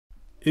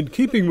In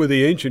keeping with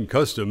the ancient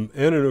custom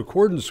and in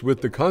accordance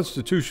with the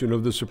Constitution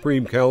of the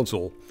Supreme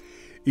Council,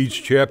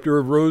 each chapter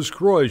of Rose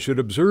Croix should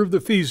observe the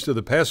feast of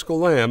the Pascal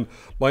Lamb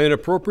by an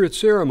appropriate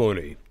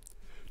ceremony.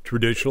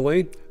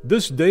 Traditionally,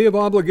 this day of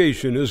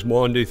obligation is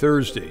Maundy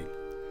Thursday.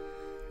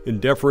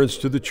 In deference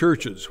to the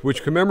churches,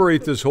 which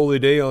commemorate this holy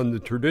day on the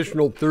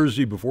traditional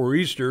Thursday before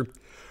Easter,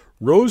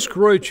 Rose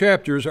Croix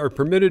chapters are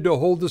permitted to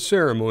hold the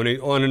ceremony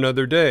on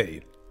another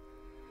day.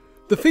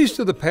 The Feast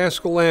of the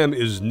Paschal Lamb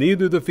is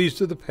neither the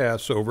Feast of the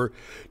Passover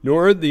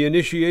nor the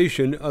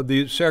initiation of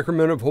the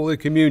Sacrament of Holy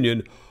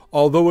Communion,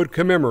 although it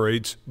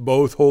commemorates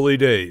both holy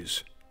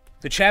days.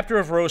 The chapter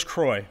of Rose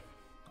Croix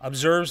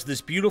observes this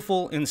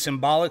beautiful and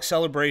symbolic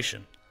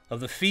celebration of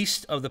the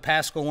Feast of the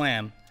Paschal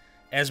Lamb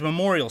as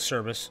memorial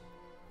service,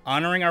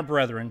 honoring our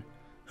brethren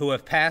who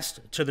have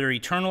passed to their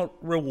eternal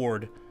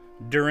reward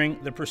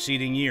during the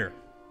preceding year.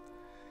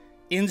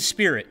 In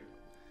spirit,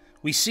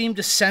 we seem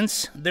to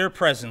sense their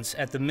presence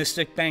at the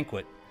mystic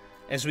banquet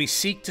as we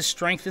seek to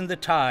strengthen the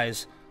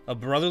ties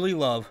of brotherly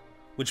love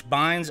which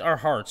binds our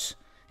hearts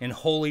in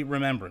holy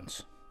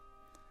remembrance.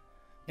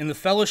 In the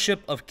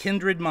fellowship of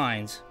kindred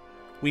minds,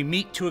 we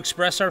meet to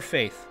express our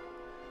faith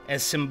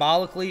as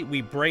symbolically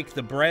we break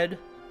the bread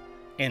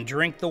and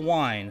drink the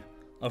wine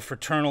of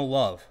fraternal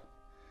love,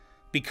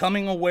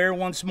 becoming aware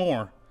once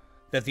more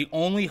that the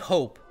only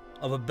hope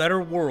of a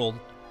better world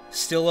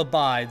still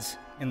abides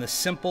in the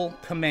simple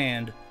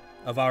command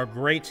of our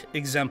great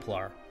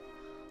exemplar: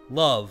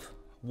 love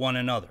one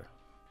another.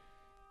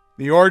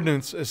 The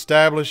ordinance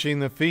establishing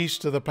the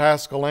Feast of the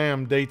Paschal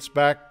Lamb dates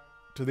back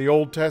to the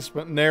Old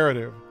Testament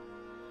narrative.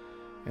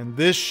 And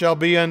this shall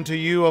be unto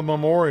you a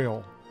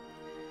memorial,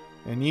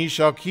 and ye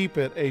shall keep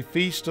it a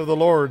feast of the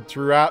Lord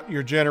throughout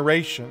your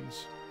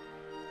generations.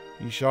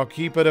 Ye shall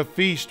keep it a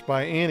feast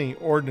by any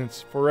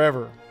ordinance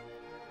forever.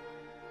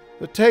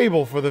 The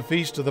table for the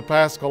Feast of the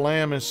Paschal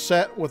Lamb is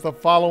set with the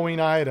following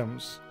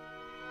items.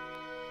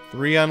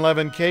 3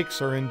 unleavened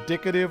cakes are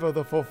indicative of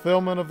the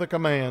fulfillment of the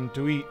command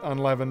to eat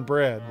unleavened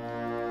bread.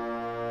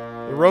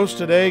 The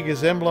roasted egg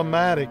is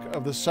emblematic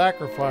of the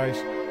sacrifice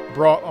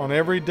brought on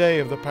every day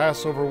of the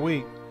Passover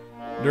week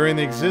during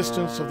the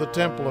existence of the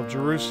Temple of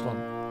Jerusalem.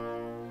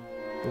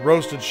 The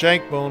roasted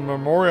shank bone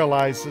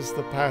memorializes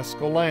the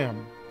Paschal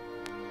Lamb.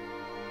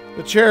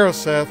 The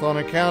cheroseth, on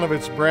account of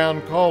its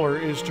brown color,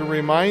 is to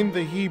remind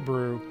the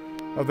Hebrew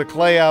of the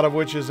clay out of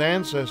which his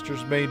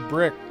ancestors made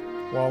brick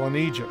while in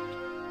Egypt.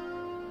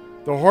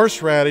 The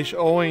horseradish,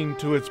 owing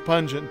to its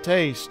pungent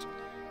taste,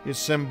 is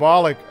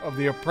symbolic of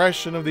the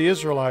oppression of the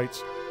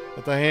Israelites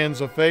at the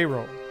hands of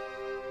Pharaoh.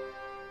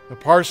 The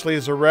parsley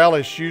is a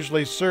relish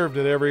usually served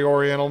at every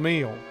Oriental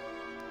meal.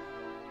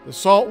 The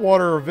salt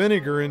water or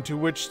vinegar into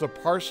which the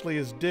parsley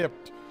is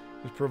dipped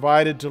is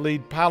provided to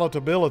lead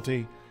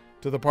palatability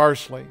to the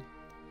parsley.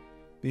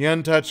 The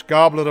untouched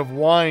goblet of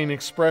wine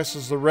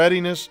expresses the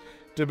readiness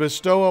to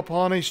bestow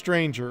upon a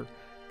stranger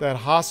that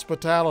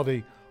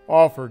hospitality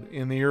offered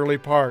in the early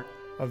part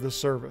of the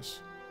service.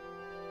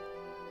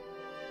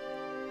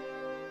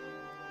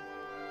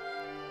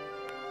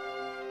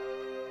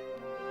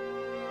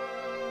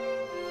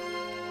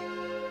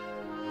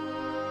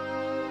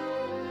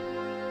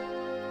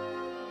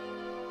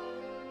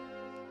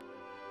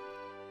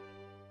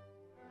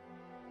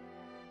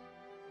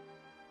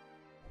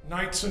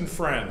 Knights and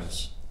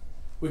friends,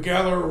 we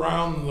gather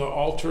around the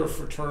altar of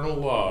fraternal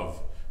love,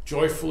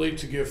 joyfully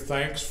to give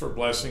thanks for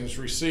blessings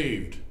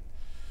received,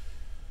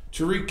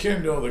 to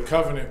rekindle the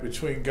covenant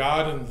between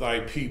God and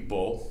thy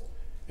people,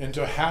 and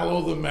to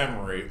hallow the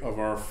memory of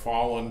our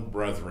fallen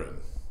brethren.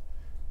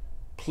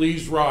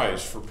 Please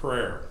rise for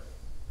prayer.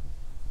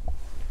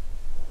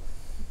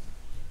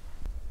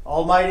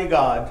 Almighty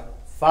God,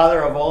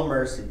 Father of all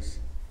mercies,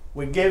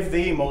 we give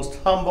thee most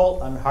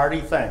humble and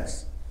hearty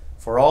thanks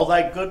for all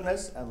thy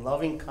goodness and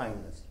loving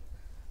kindness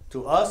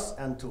to us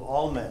and to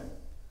all men.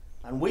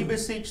 And we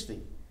beseech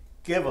thee,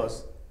 give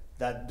us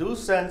that due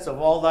sense of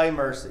all thy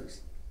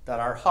mercies, that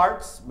our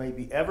hearts may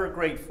be ever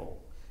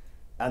grateful,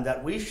 and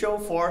that we show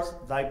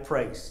forth thy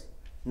praise,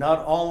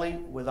 not only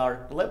with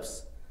our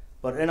lips,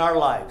 but in our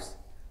lives,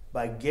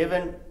 by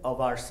giving of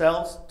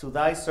ourselves to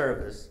thy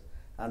service,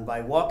 and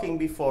by walking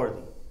before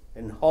thee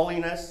in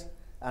holiness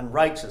and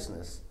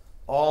righteousness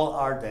all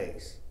our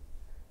days.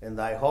 In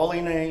thy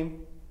holy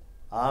name,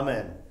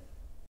 amen.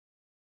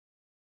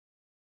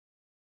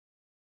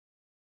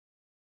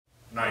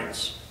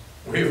 Knights,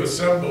 we have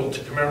assembled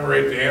to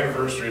commemorate the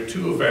anniversary of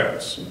two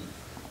events,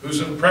 whose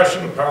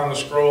impression upon the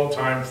scroll of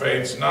time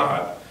fades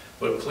not,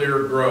 but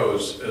clearer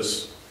grows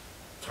as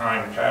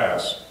time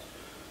passes.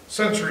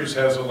 Centuries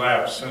has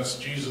elapsed since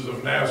Jesus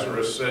of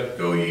Nazareth said,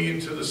 "Go ye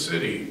into the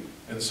city,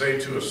 and say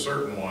to a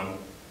certain one,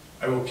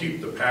 I will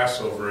keep the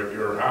Passover at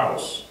your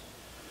house."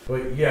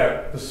 But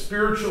yet, the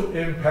spiritual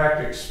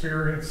impact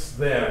experienced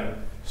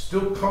then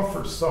still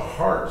comforts the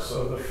hearts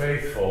of the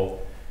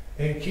faithful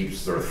and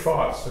keeps their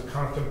thoughts to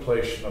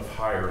contemplation of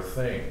higher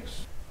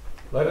things.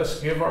 Let us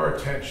give our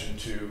attention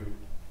to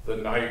the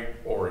night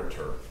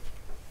orator.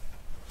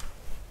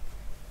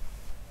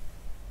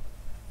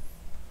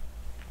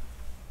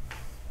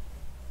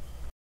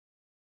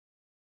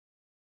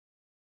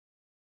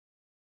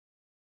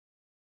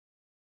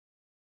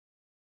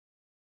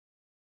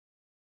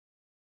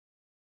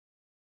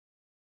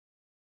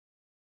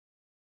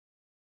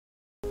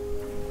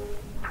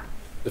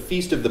 The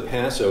feast of the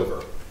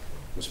Passover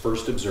was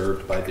first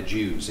observed by the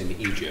Jews in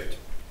Egypt.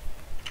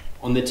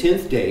 On the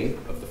 10th day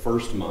of the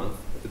first month,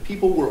 the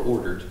people were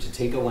ordered to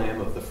take a lamb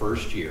of the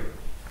first year,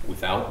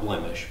 without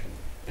blemish,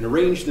 and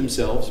arrange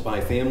themselves by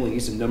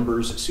families in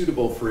numbers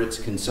suitable for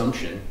its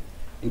consumption,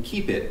 and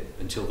keep it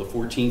until the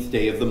 14th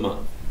day of the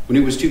month, when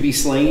it was to be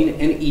slain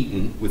and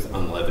eaten with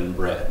unleavened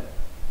bread.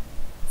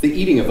 The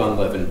eating of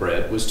unleavened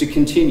bread was to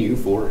continue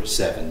for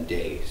 7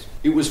 days.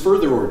 It was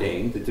further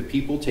ordained that the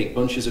people take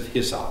bunches of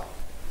hyssop,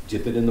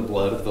 dip it in the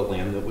blood of the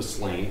lamb that was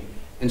slain,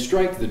 and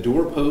strike the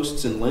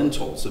doorposts and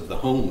lintels of the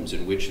homes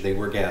in which they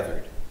were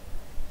gathered.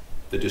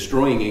 The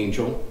destroying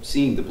angel,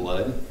 seeing the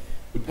blood,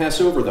 would pass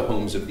over the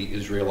homes of the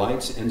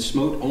Israelites and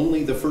smote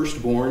only the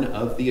firstborn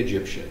of the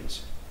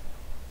Egyptians.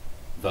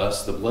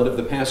 Thus, the blood of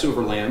the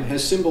Passover lamb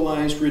has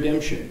symbolized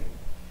redemption,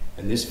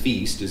 and this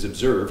feast is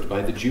observed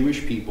by the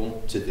Jewish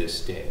people to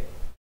this day.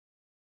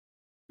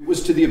 It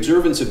was to the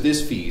observance of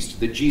this feast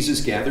that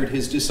Jesus gathered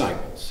his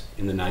disciples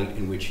in the night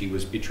in which he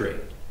was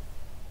betrayed.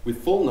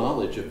 With full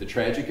knowledge of the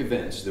tragic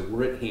events that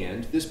were at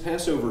hand, this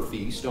Passover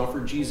feast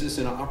offered Jesus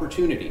an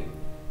opportunity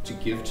to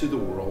give to the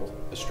world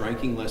a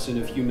striking lesson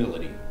of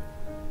humility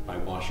by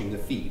washing the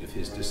feet of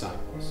his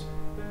disciples.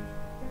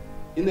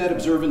 In that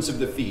observance of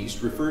the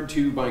feast, referred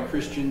to by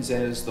Christians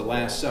as the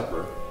Last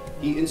Supper,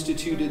 he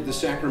instituted the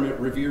sacrament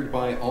revered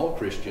by all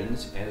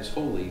Christians as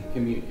Holy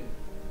Communion.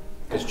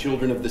 As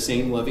children of the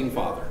same loving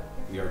Father,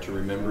 we are to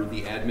remember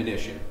the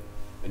admonition,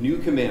 "A new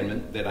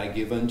commandment that I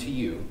give unto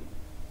you,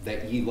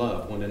 that ye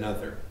love one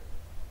another,"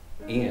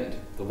 and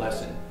the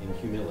lesson in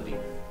humility.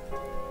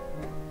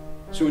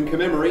 So in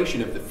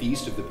commemoration of the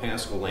Feast of the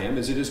Paschal Lamb,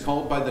 as it is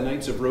called by the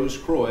Knights of Rose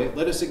Croix,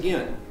 let us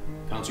again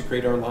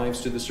consecrate our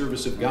lives to the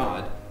service of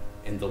God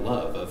and the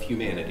love of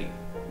humanity.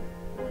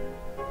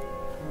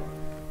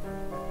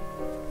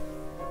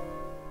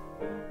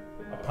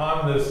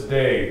 Upon this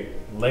day,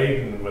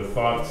 laden with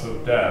thoughts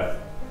of death,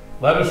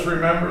 let us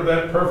remember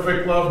that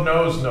perfect love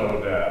knows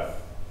no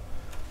death.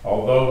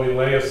 Although we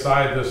lay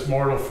aside this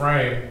mortal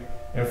frame,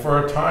 and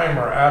for a time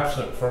are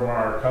absent from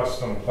our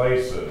accustomed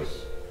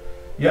places,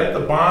 yet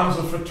the bonds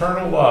of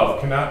fraternal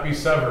love cannot be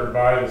severed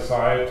by the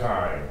sigh of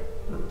time.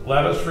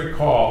 Let us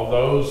recall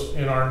those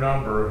in our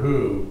number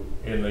who,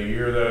 in the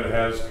year that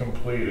has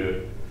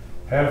completed,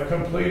 have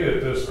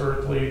completed this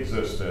earthly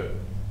existence.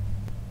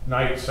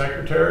 Knight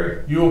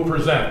Secretary, you will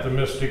present the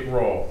mystic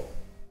roll.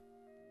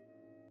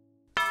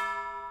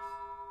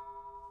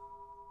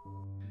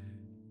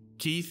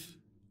 Keith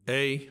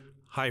A.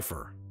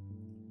 Heifer,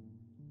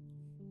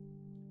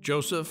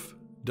 Joseph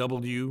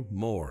W.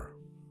 Moore,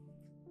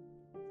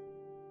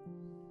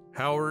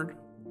 Howard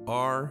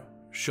R.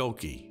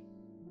 Schulke,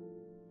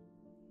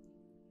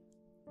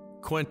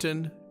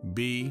 Quentin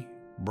B.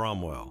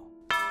 Bromwell,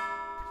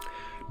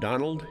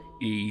 Donald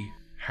E.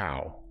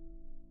 Howe,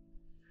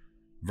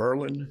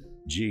 Verlin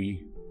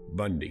G.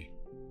 Bundy,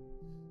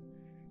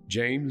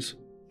 James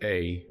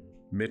A.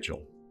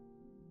 Mitchell,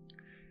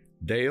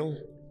 Dale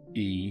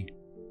E.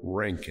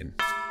 Rankin,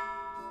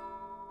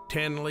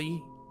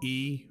 Tanley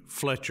E.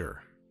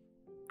 Fletcher,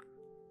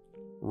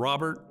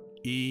 Robert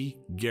E.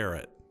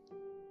 Garrett,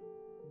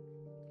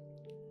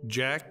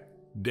 Jack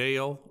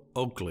Dale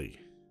Oakley,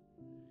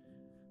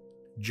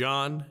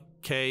 John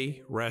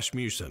K.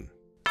 Rasmussen,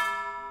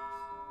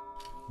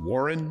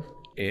 Warren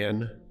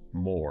N.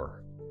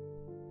 Moore,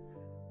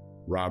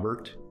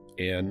 Robert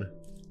N.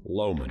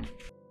 Lohman,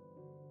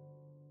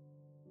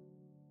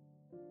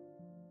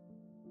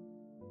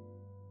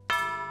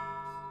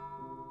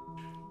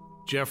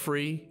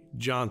 Jeffrey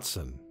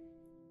Johnson,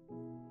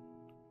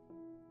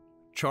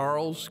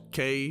 Charles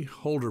K.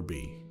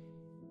 Holderby,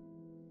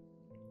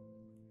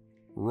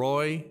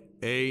 Roy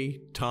A.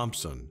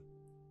 Thompson,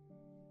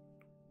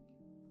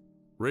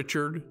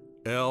 Richard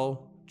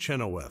L.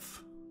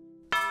 Chenoweth,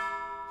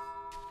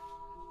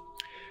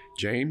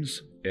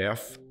 James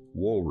F.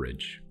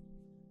 Woolridge,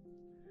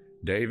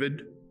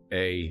 David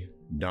A.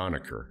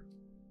 Donaker,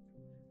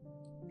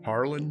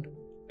 Harlan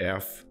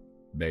F.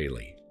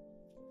 Bailey,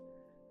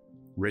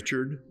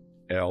 Richard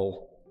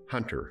L.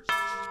 Hunter,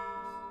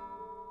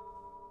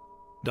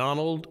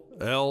 Donald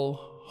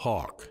L.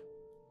 Hawk,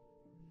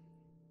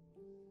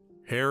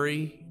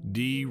 Harry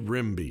D.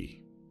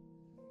 Rimby,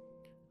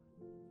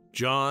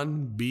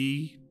 John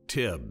B.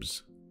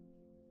 Tibbs,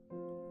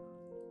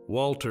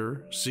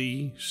 Walter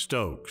C.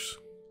 Stokes,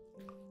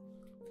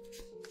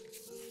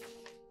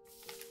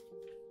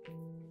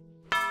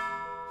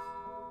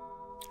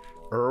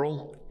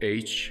 Earl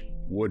H.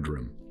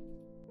 Woodrum,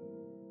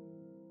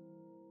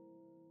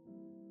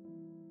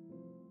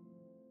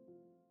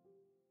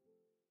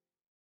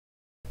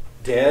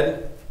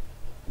 Dead?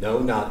 No,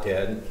 not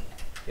dead.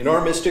 In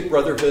our mystic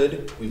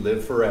brotherhood, we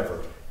live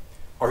forever.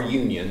 Our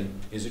union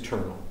is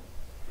eternal.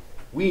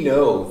 We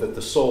know that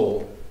the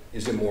soul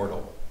is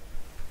immortal.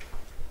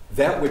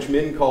 That which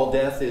men call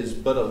death is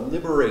but a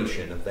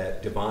liberation of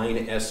that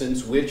divine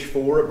essence which,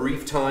 for a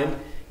brief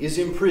time, is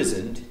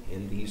imprisoned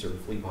in these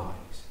earthly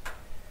bodies.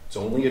 It's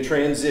only a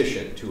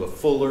transition to a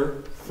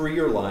fuller,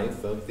 freer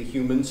life of the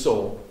human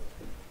soul.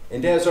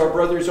 And as our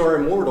brothers are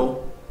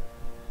immortal,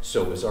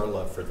 so is our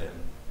love for them.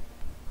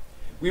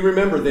 We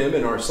remember them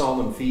in our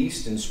solemn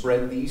feast and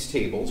spread these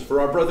tables for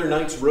our brother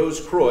knights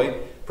Rose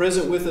Croix,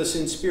 present with us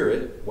in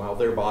spirit, while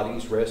their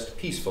bodies rest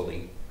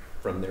peacefully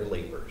from their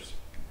labors.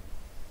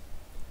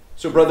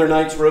 So, brother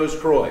knights Rose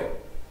Croix,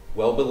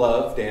 well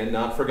beloved and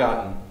not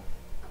forgotten,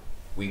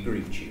 we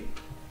greet you.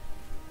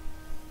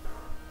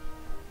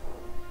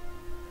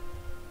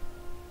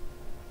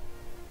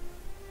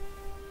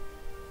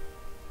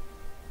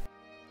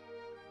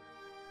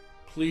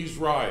 Please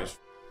rise.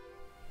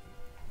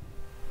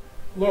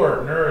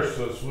 Lord, nourish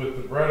us with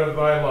the bread of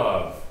thy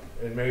love,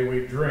 and may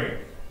we drink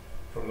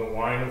from the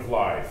wine of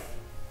life.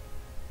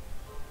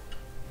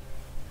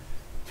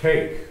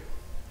 Take,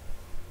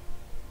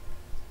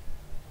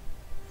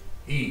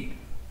 eat,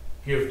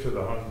 give to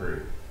the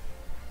hungry.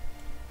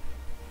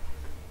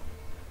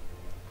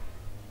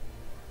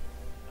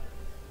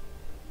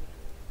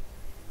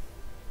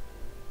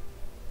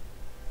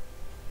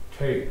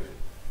 Take,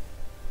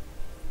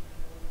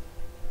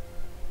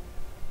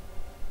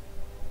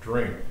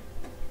 drink,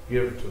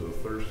 give to the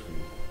thirsty.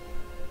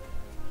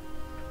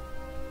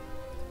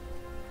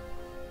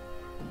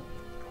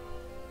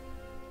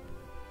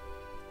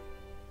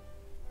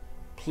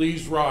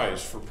 Please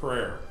rise for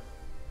prayer.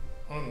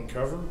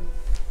 Uncover.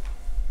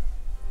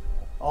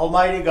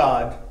 Almighty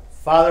God,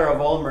 Father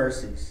of all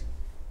mercies,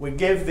 we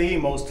give thee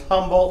most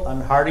humble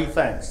and hearty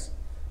thanks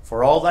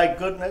for all thy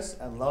goodness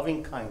and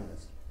loving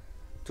kindness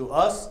to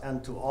us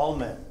and to all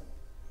men.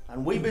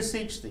 And we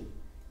beseech thee,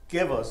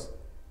 give us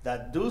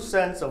that due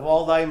sense of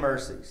all thy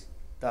mercies,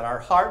 that our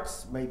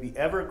hearts may be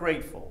ever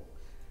grateful,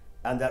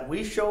 and that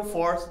we show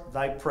forth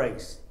thy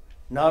praise,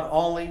 not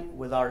only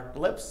with our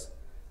lips,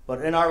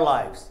 but in our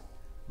lives,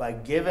 by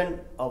giving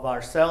of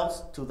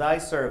ourselves to thy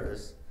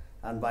service,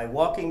 and by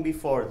walking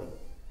before thee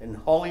in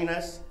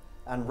holiness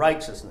and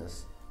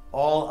righteousness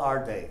all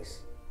our days.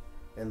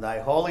 In thy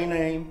holy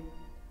name,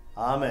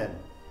 amen.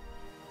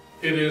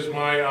 It is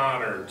my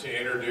honor to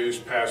introduce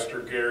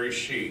Pastor Gary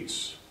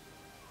Sheets,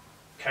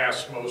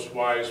 past most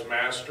wise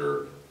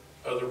master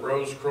of the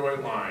Rose Croix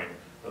line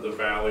of the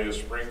Valley of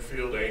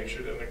Springfield,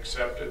 ancient and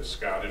accepted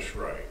Scottish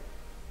Rite.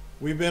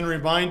 We've been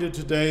reminded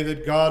today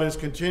that God is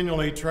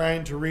continually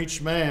trying to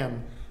reach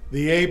man,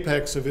 the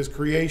apex of his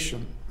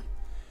creation.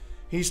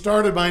 He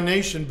started by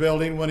nation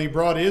building when he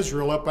brought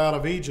Israel up out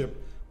of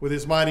Egypt with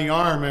his mighty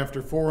arm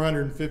after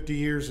 450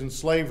 years in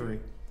slavery.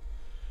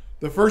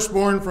 The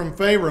firstborn from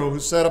Pharaoh who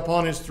sat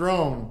upon his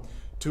throne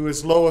to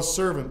his lowest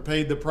servant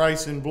paid the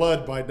price in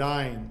blood by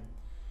dying.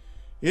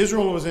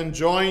 Israel was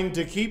enjoined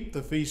to keep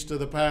the feast of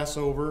the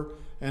Passover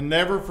and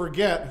never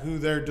forget who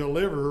their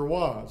deliverer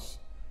was.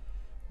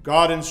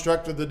 God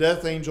instructed the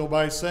death angel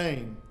by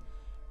saying,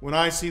 "When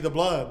I see the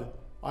blood,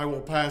 I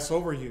will pass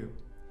over you."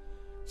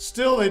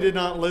 Still they did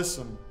not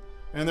listen,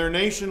 and their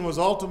nation was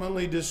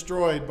ultimately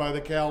destroyed by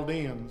the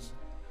Chaldeans,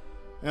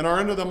 and are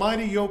under the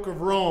mighty yoke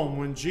of Rome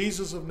when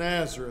Jesus of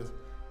Nazareth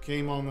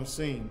came on the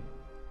scene.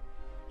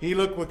 He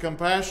looked with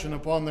compassion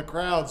upon the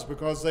crowds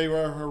because they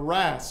were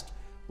harassed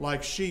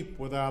like sheep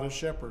without a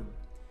shepherd.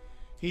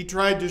 He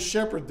tried to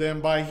shepherd them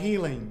by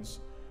healings,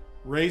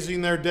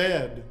 raising their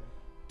dead,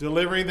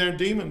 delivering their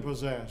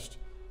demon-possessed,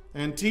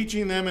 and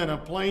teaching them in a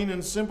plain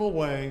and simple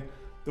way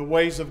the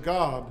ways of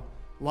God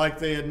like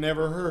they had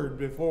never heard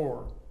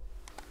before,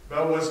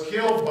 but was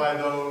killed by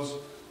those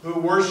who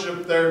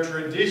worshiped their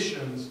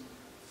traditions,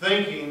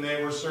 thinking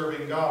they were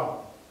serving God.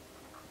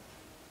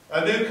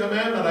 "A new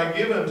commandment I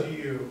give unto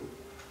you,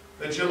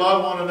 that you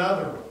love one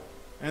another."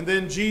 And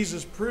then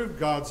Jesus proved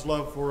God's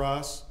love for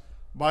us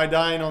by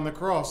dying on the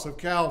cross of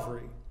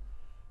Calvary.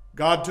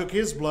 God took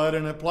his blood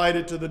and applied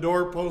it to the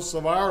doorposts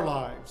of our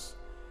lives.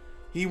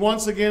 He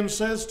once again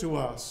says to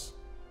us,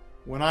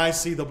 "When I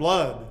see the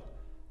blood,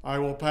 I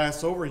will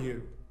pass over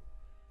you."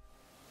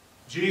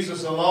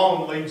 Jesus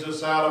alone leads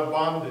us out of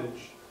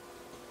bondage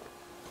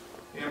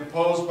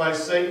imposed by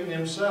Satan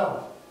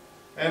himself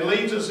and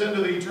leads us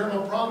into the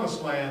eternal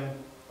promised land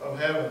of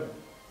heaven.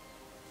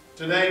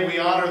 Today we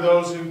honor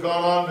those who've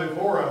gone on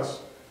before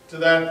us to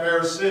that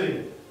fair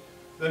city,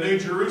 the New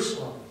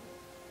Jerusalem.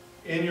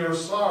 In your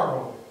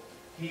sorrow,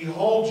 he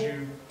holds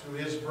you to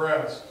his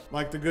breast,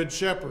 like the good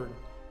shepherd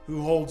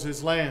who holds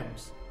his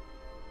lambs.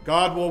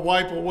 God will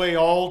wipe away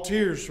all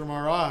tears from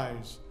our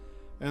eyes,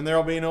 and there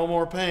will be no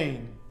more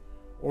pain,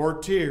 or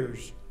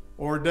tears,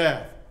 or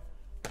death.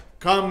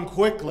 Come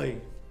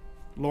quickly,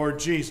 Lord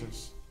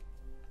Jesus.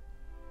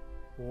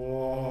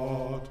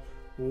 What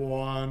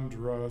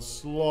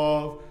wondrous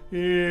love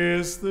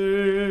is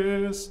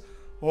this,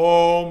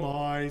 O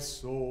my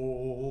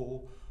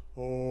soul,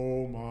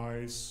 O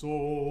my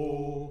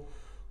soul?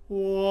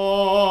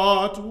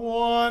 What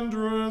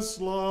wondrous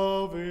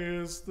love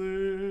is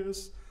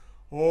this,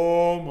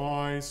 O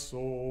my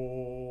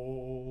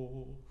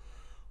soul?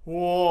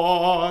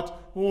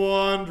 What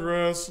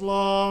wondrous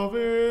love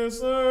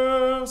is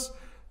this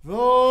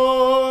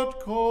that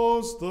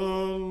caused the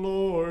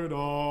Lord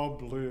of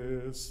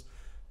bliss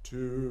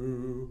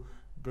to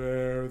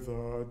bear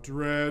the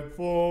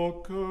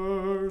dreadful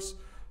curse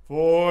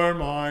for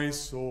my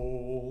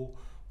soul,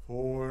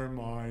 for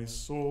my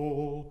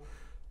soul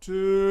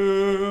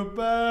to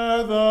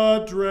bear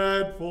the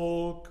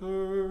dreadful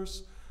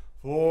curse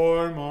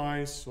for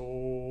my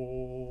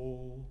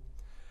soul.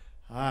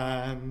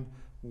 And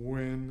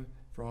when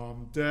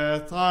from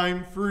death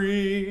I'm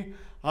free,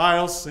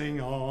 I'll sing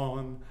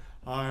on,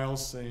 I'll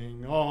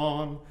sing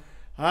on.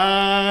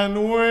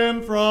 And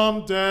when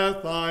from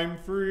death I'm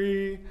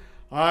free,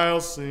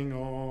 I'll sing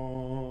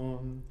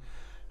on.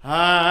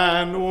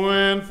 And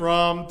when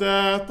from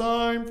death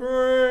I'm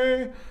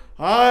free,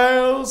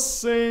 I'll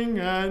sing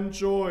and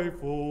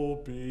joyful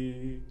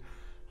be.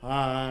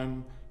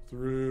 And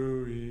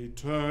through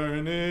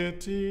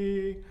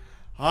eternity,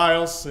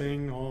 I'll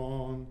sing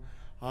on,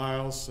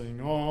 I'll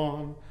sing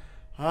on.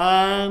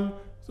 And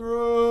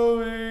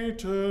through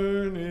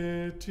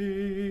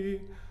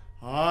eternity,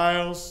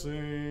 I'll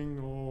sing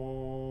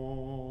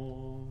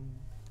on.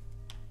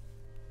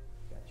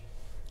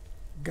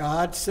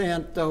 God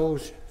sent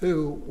those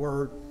who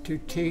were to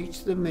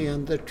teach the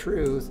men the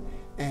truth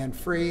and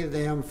free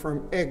them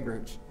from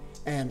ignorance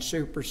and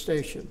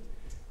superstition.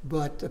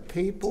 But the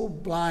people,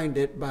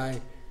 blinded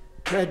by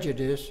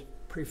prejudice,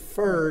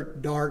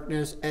 preferred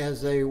darkness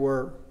as they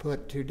were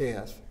put to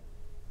death.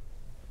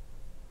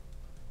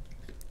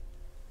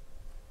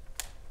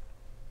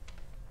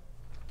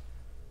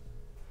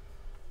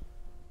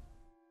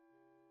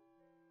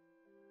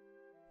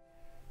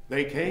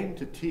 They came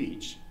to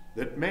teach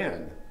that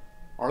men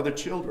are the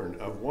children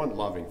of one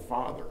loving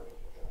Father,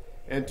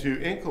 and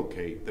to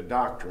inculcate the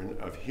doctrine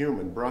of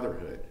human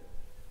brotherhood.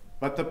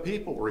 But the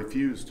people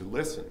refused to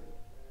listen,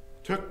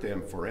 took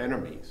them for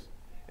enemies,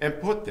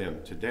 and put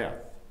them to death.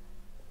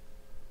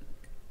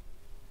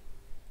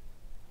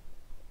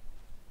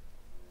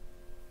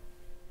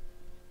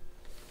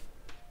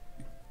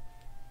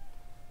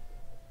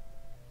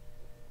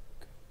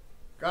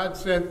 God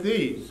sent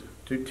these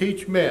to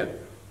teach men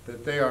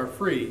that they are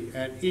free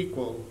and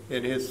equal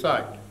in his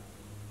sight.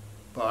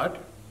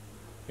 But,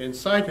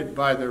 incited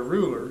by their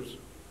rulers,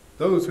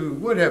 those who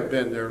would have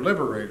been their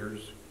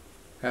liberators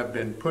have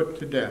been put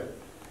to death.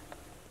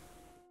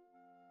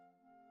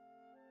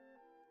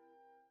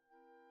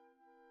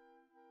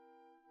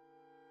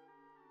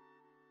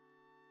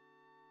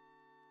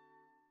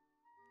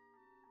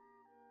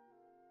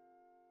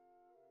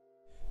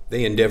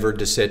 They endeavored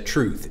to set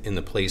truth in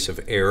the place of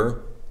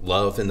error,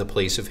 love in the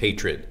place of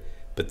hatred,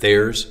 but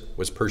theirs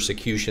was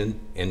persecution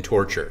and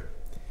torture.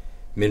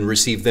 Men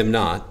received them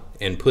not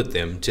and put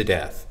them to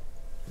death.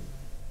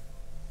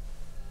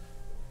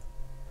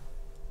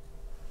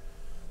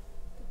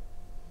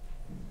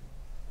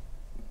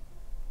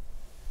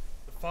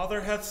 The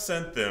Father hath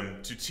sent them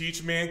to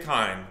teach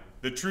mankind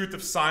the truth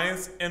of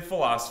science and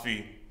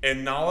philosophy,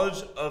 and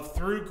knowledge of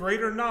through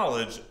greater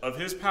knowledge of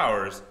his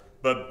powers,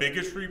 but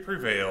bigotry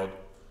prevailed,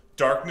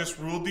 darkness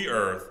ruled the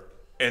earth,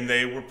 and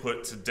they were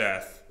put to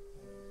death.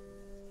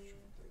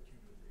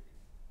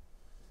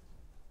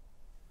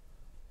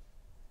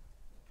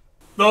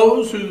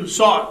 Those who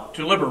sought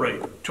to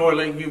liberate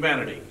toiling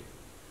humanity,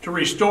 to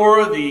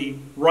restore the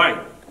right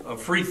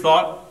of free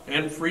thought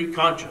and free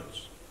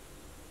conscience,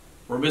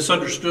 were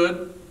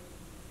misunderstood,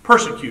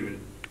 persecuted,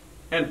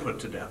 and put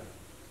to death.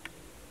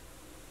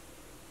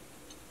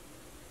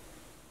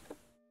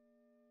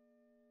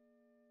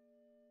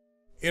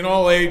 In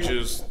all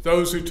ages,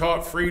 those who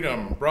taught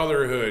freedom,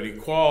 brotherhood,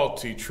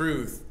 equality,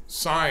 truth,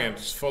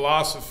 science,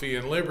 philosophy,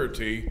 and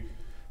liberty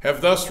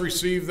have thus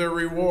received their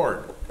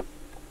reward.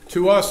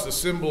 To us, the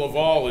symbol of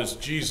all is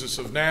Jesus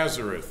of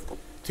Nazareth,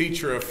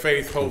 teacher of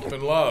faith, hope,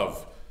 and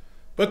love.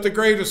 But the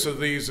greatest of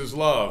these is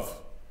love.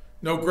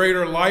 No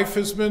greater life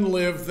has been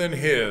lived than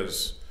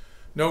his.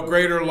 No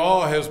greater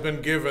law has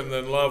been given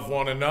than love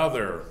one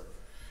another.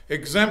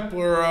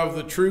 Exemplar of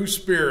the true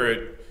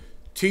spirit,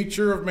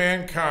 teacher of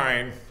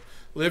mankind,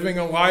 living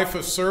a life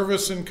of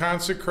service and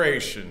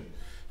consecration,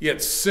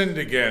 yet sinned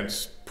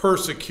against,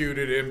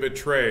 persecuted, and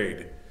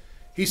betrayed.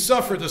 He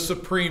suffered the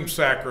supreme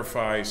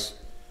sacrifice,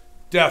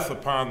 death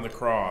upon the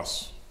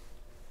cross.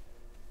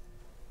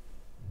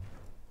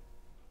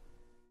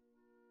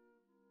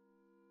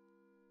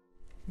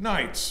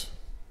 Knights,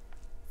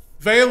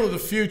 veil of the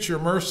future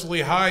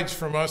mercifully hides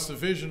from us the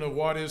vision of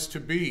what is to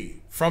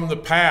be. From the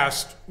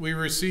past we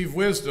receive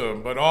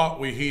wisdom, but aught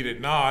we heed it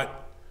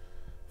not.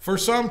 For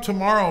some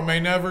tomorrow may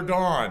never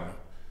dawn,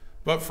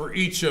 but for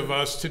each of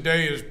us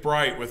today is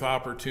bright with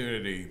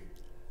opportunity.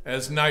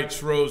 As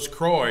Knights Rose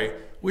Croix,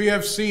 we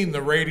have seen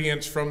the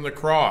radiance from the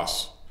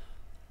cross.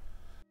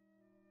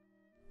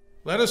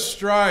 Let us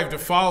strive to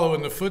follow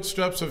in the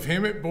footsteps of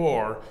him it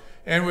bore,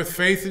 and with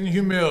faith and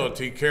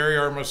humility carry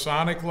our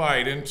Masonic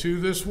light into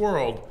this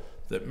world,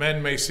 that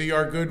men may see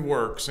our good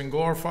works and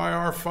glorify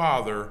our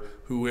Father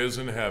who is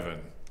in heaven.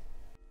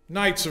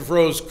 Knights of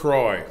Rose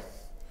Croix,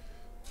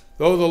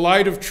 though the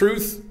light of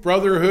truth,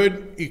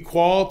 brotherhood,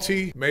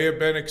 equality may have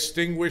been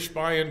extinguished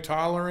by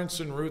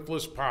intolerance and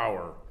ruthless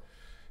power,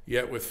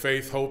 yet with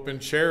faith, hope, and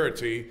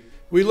charity,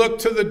 we look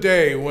to the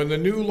day when the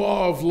new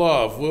law of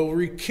love will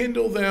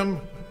rekindle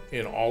them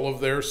in all of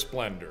their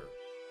splendor.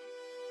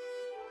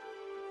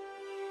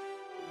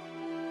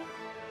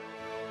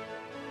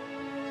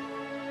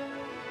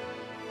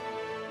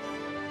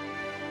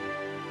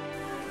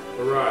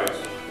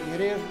 Arise.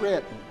 It is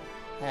written,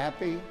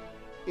 Happy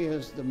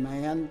is the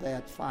man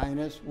that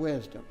findeth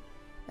wisdom,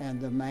 and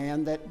the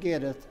man that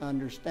getteth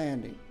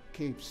understanding.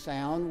 Keep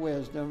sound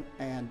wisdom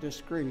and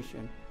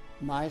discretion.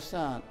 My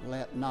son,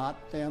 let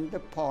not them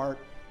depart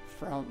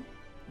from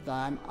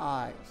thine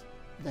eyes.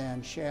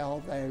 Then shall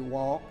they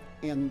walk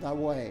in the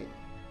way,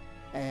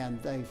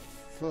 and thy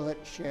foot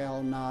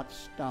shall not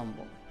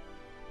stumble.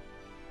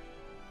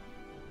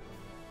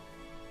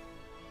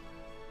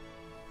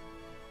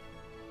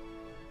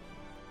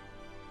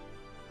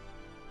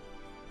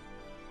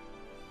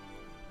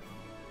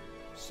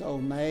 So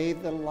may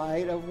the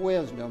light of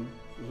wisdom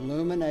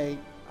illuminate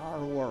our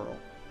world.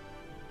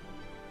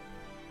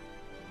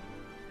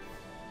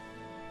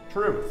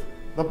 Truth,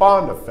 the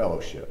bond of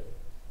fellowship,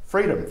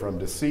 freedom from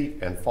deceit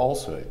and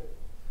falsehood,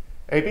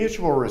 a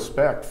mutual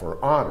respect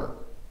for honor,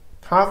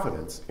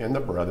 confidence in the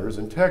brother's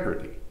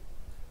integrity,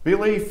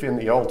 belief in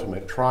the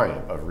ultimate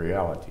triumph of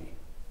reality.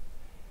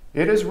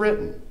 It is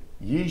written,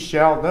 Ye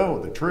shall know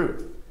the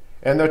truth,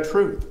 and the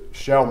truth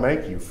shall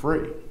make you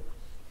free.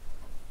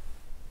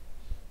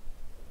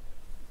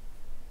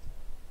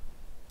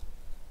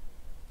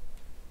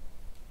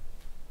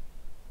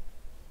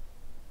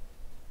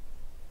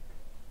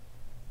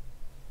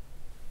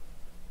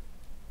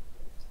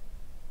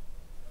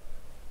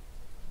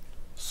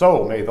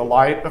 So may the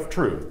light of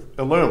truth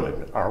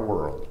illumine our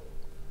world.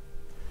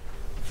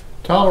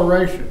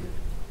 Toleration,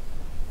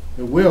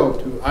 the will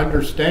to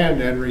understand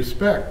and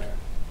respect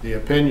the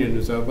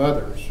opinions of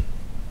others.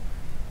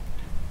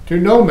 To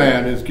no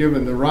man is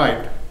given the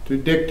right to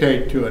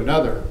dictate to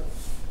another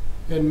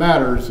in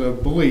matters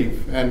of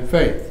belief and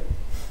faith.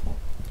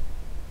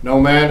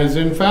 No man is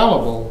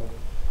infallible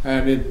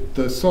and is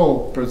the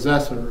sole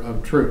possessor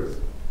of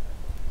truth.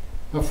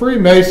 A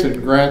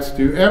Freemason grants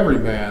to every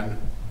man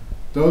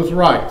those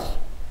rights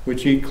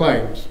which he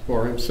claims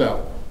for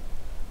himself.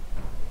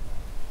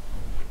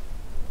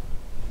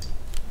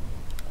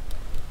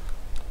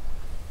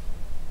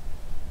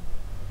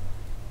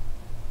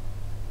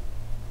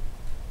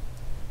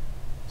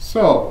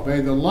 So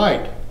may the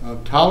light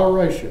of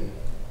toleration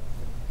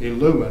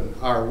illumine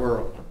our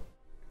world.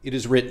 It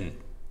is written,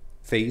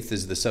 Faith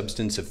is the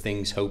substance of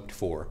things hoped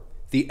for,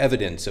 the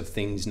evidence of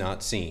things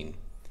not seen.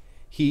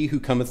 He who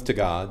cometh to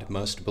God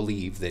must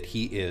believe that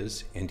he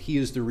is, and he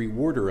is the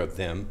rewarder of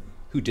them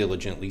who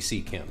diligently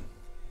seek him.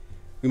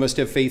 We must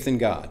have faith in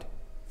God,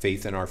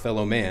 faith in our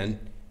fellow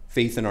man,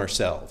 faith in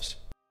ourselves.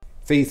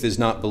 Faith is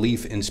not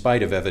belief in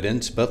spite of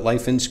evidence, but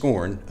life in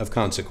scorn of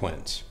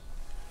consequence.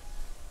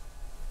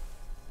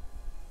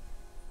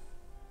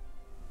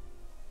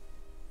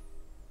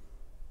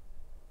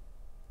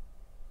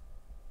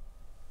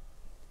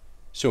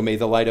 So may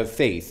the light of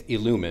faith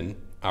illumine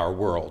our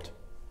world.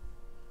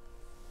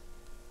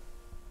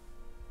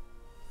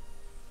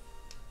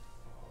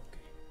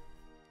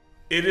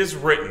 It is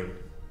written,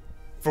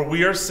 For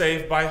we are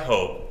saved by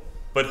hope,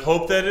 but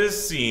hope that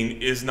is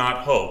seen is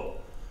not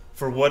hope.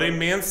 For what a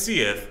man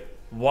seeth,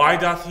 why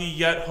doth he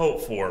yet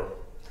hope for?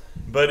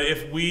 But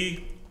if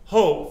we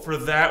hope for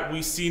that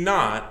we see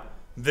not,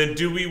 then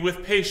do we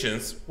with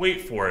patience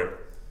wait for it.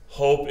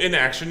 Hope in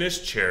action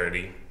is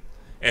charity,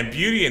 and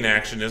beauty in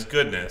action is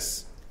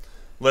goodness.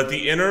 Let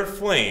the inner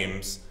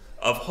flames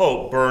of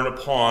hope burn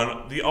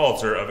upon the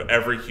altar of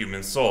every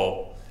human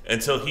soul,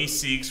 until he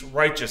seeks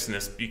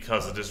righteousness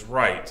because it is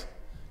right,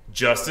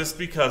 justice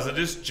because it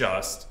is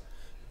just,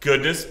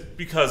 goodness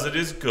because it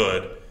is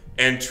good,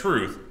 and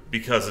truth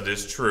because it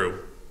is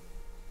true.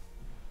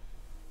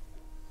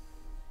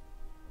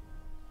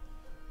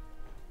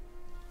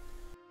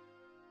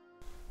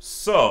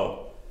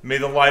 So may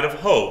the light of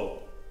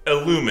hope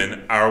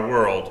illumine our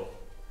world.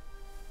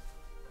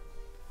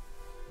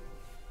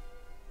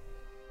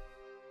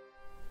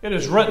 It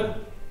is written,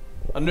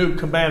 A new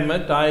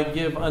commandment I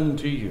give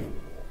unto you.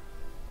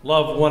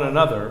 Love one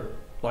another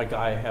like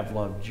I have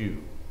loved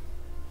you.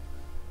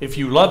 If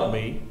you love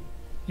me,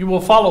 you will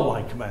follow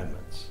my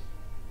commandments.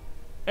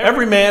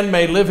 Every man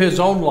may live his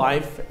own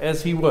life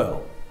as he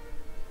will,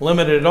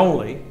 limited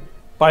only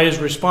by his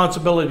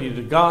responsibility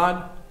to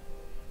God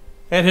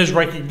and his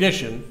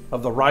recognition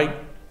of the right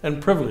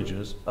and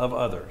privileges of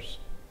others.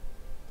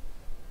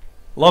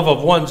 Love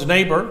of one's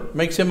neighbor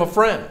makes him a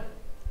friend.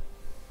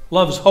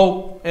 Love's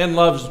hope and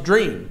love's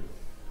dream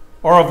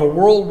are of a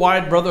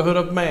worldwide brotherhood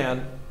of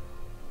man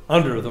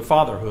under the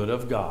fatherhood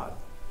of God.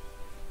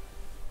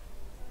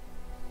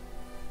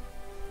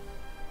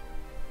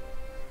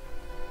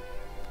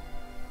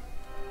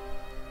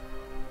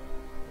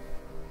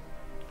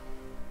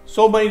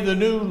 So may the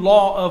new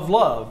law of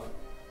love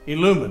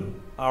illumine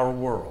our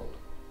world.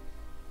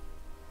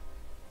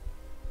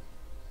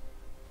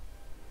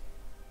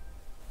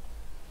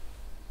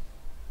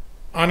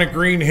 On a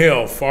green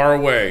hill far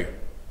away,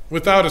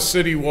 without a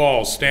city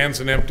wall, stands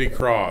an empty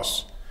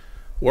cross,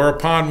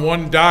 whereupon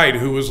one died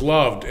who was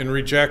loved and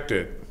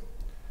rejected.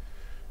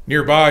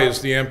 Nearby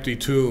is the empty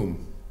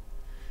tomb.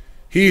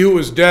 He who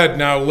was dead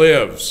now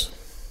lives.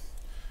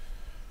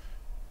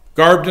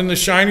 Garbed in the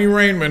shiny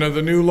raiment of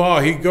the new law,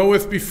 he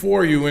goeth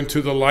before you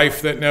into the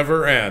life that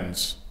never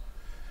ends.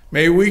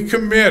 May we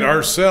commit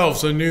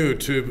ourselves anew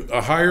to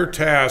a higher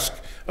task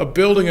of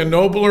building a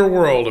nobler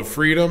world of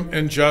freedom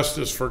and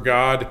justice for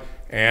God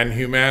and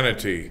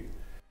humanity.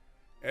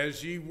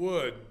 As ye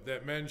would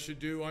that men should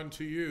do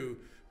unto you,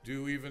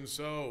 do even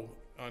so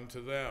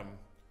unto them.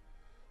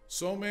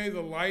 So may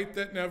the light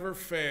that never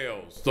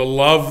fails, the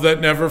love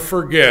that never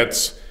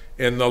forgets,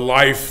 and the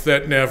life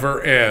that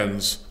never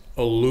ends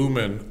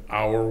illumine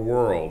our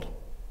world.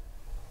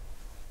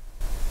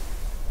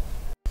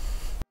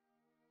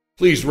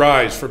 Please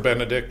rise for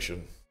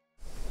benediction.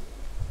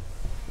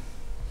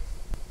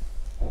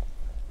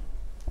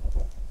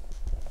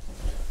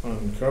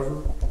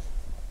 Uncover.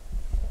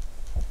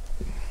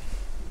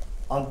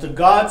 Unto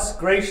God's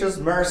gracious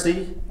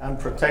mercy and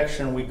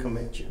protection we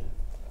commit you.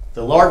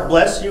 The Lord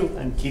bless you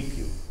and keep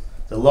you.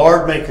 The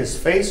Lord make his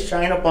face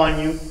shine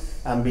upon you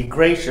and be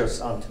gracious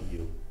unto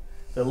you.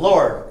 The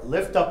Lord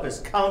lift up his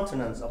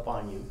countenance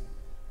upon you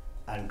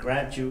and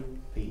grant you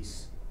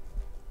peace.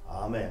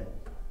 Amen.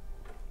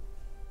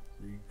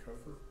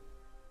 Recover.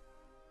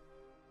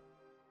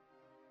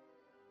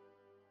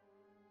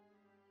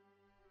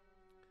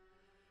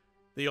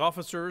 The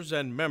officers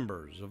and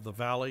members of the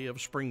Valley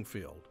of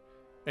Springfield,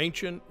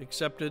 ancient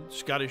accepted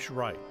Scottish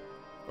Rite,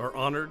 are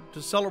honored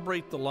to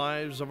celebrate the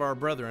lives of our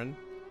brethren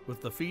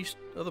with the Feast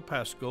of the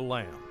Pascal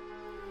Lamb.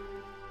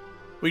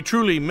 We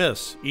truly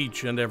miss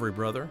each and every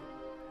brother.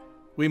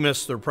 We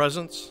miss their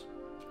presence,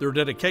 their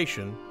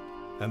dedication,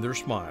 and their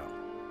smile.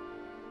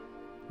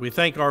 We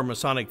thank our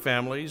Masonic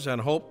families and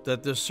hope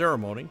that this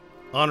ceremony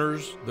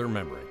honors their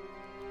memory.